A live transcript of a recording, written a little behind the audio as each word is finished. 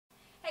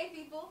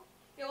people,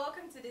 you're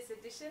welcome to this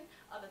edition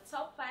of the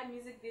Top 5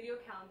 Music Video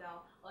Countdown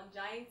on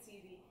Giant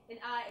TV, and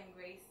I am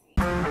Gracie.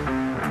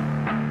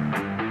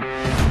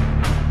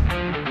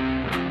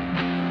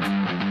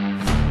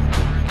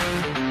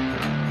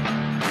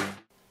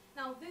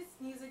 Now these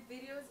music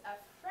videos are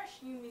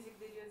fresh new music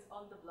videos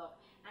on the block,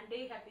 and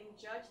they have been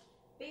judged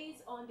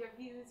based on their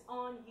views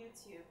on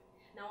YouTube.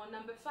 Now on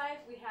number 5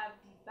 we have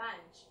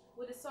D'banj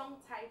with a song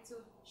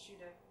titled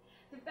Shooter.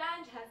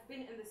 D'banj has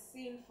been in the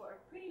scene for a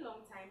pretty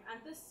long time,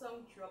 and this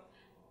song dropped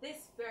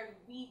this very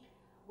week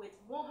with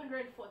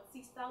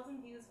 146,000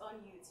 views on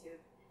YouTube.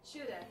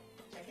 Shooter,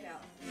 check it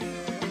out.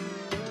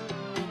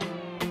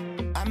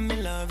 I'm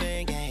in love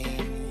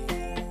again,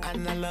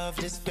 and I love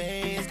this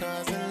phase,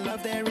 cause in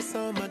love there is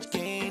so much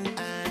gain,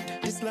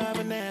 and this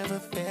love never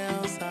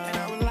fails. And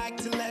I would like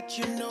to let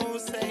you know,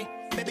 say,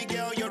 baby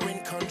girl, you're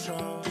in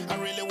control. I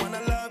really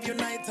wanna love you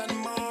night and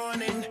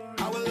morning.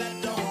 I will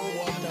let the whole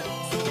world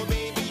know. So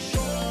baby,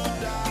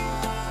 shoulder.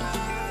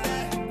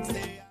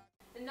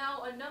 And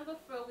now on number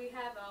 4 we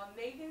have our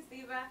Mavens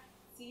diva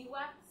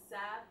Tiwa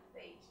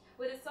Savage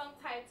with a song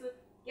titled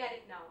Get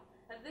It Now.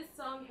 And this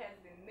song has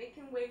been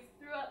making waves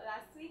throughout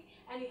last week,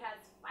 and it has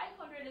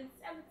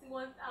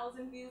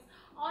 571,000 views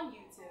on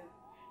YouTube.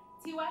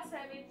 Tiwa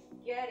Savage,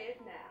 Get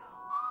It Now.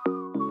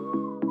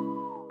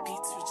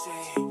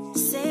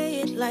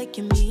 Say it like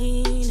you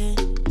mean it.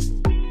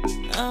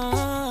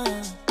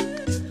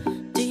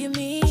 Do you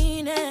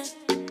mean it?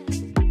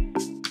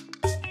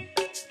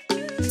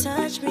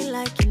 Touch me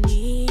like you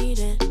need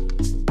it.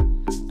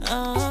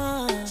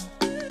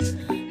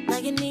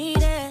 Like you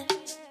need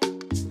it.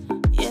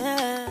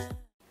 Yeah.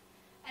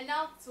 And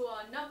now to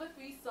our number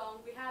 3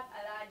 song, we have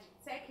Alhaji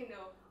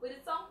Tekno with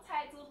a song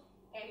titled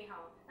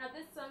Anyhow. Now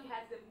this song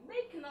has been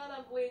making a lot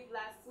of waves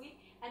last week,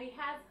 and it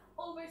has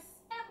over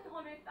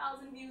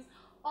 700,000 views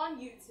on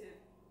YouTube.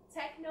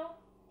 Tekno,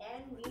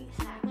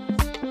 Anyhow.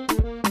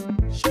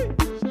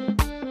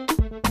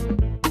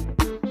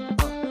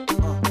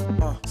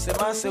 Say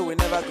man say we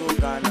never go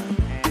Ghana.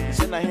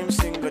 Say na him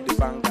sing with the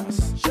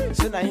bangers.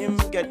 Say na him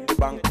get the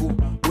banku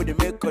with the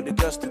make of the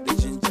girls to the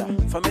ginger.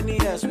 For many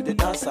years with the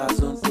dancers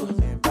on tour.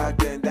 Back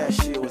then that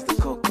shit was the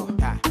cocoa.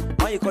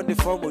 Why you call the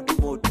form of the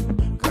mode?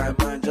 Cry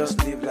man,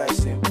 just live like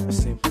simple.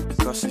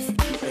 Because if you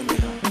do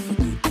anyhow,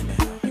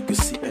 you can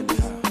see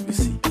anyhow. You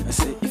see, I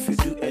say if you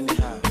do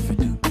anyhow,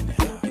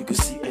 you can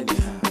see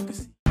anyhow.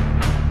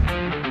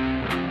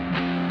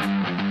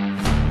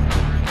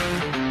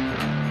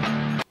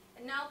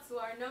 And now to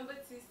our number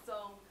 2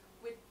 song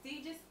with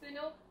DJ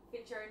Spino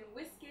featuring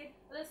Wizkid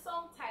with a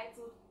song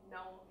titled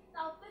No.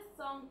 Now this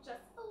song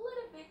just a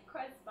little bit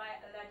crushed by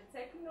Alhaji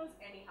Tekno's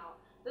Anyhow.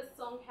 This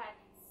song had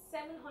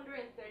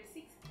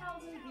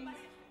 736,000 views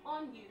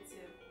on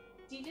YouTube.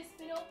 DJ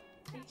Spino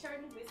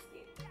featuring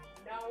Wizkid.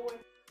 No.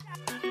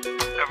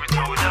 Every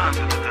time we dance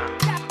to the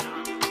dance,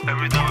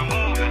 every time we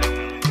move to the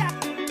move,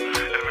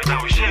 every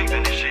time we shake to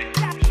the shake,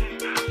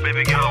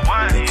 baby girl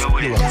whine in your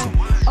waist.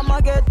 I'ma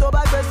get to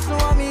back the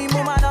swami,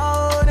 mama no.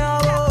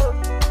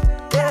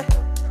 Yeah,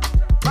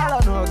 malo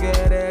no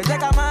get it,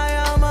 check out my.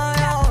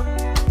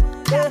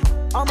 Yeah,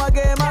 I'ma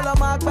get malo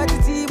mark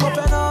petty, mo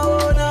fe no.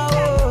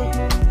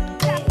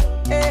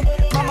 Yeah,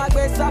 mama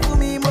get sa for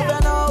me, mo fe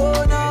no.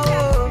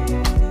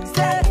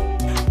 Say,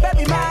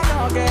 baby man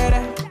no get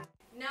it.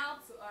 Now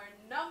to our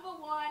number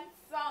 1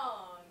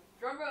 song,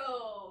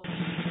 drumroll.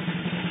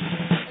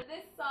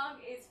 This song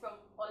is from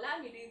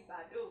Olamide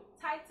Badoo,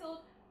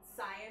 titled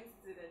Science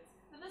Student.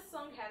 So this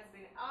song has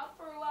been out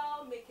for a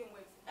while, making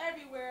waves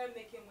everywhere. And the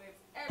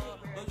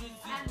video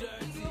is shot this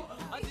week,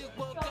 and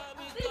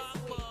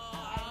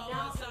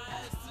now it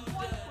has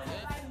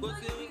 1.5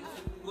 million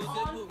views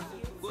on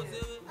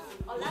YouTube.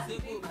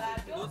 Olamide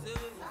Badoo,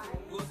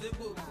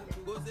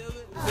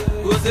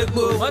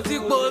 Wọ́n ti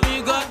po mi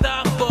gọ́tà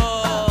pọ̀,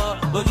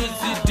 ojú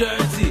ti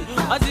dirty.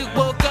 Wọ́n ti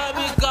po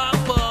kẹ́míkà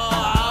pọ̀,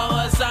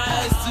 àwọn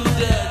science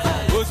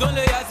students.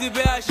 Òṣòlè yà ti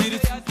bẹ́ àṣírí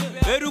tú,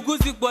 eruku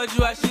ti pọ̀ ju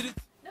àṣírí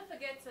tú. Don't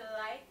forget to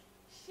like,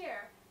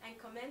 share, and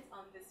comment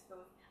on this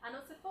post, and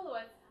also follow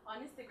us on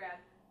Instagram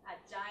at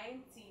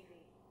Giant TV.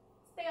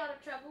 Stay out of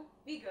trouble,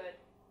 be good.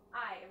 I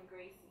am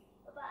Gracie.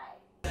 Bye-bye.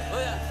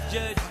 Oya,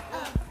 Jedi,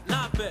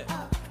 nape,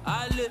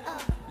 Ale,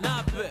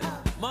 nape,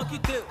 monkey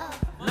tail,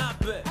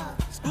 nape,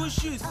 school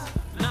shoes,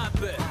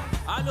 nape,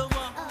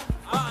 Aloma,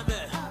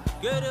 Amen,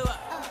 get it.